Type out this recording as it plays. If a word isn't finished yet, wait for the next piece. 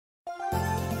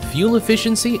Fuel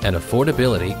efficiency and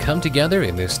affordability come together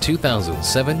in this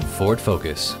 2007 Ford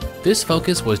Focus. This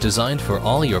Focus was designed for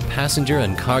all your passenger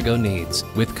and cargo needs,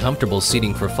 with comfortable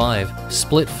seating for 5,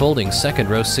 split folding second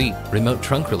row seat, remote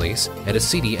trunk release, and a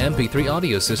CD MP3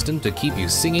 audio system to keep you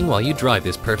singing while you drive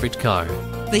this perfect car.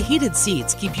 The heated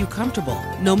seats keep you comfortable,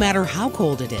 no matter how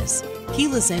cold it is.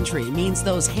 Keyless entry means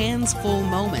those hands-full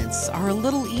moments are a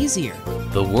little easier.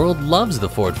 The world loves the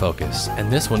Ford Focus,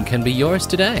 and this one can be yours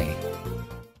today.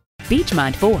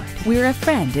 Beechmont Ford, we're a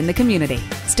friend in the community.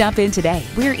 Stop in today.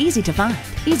 We're easy to find,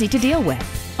 easy to deal with.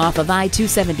 Off of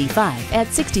I-275 at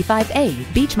 65A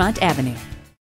Beechmont Avenue.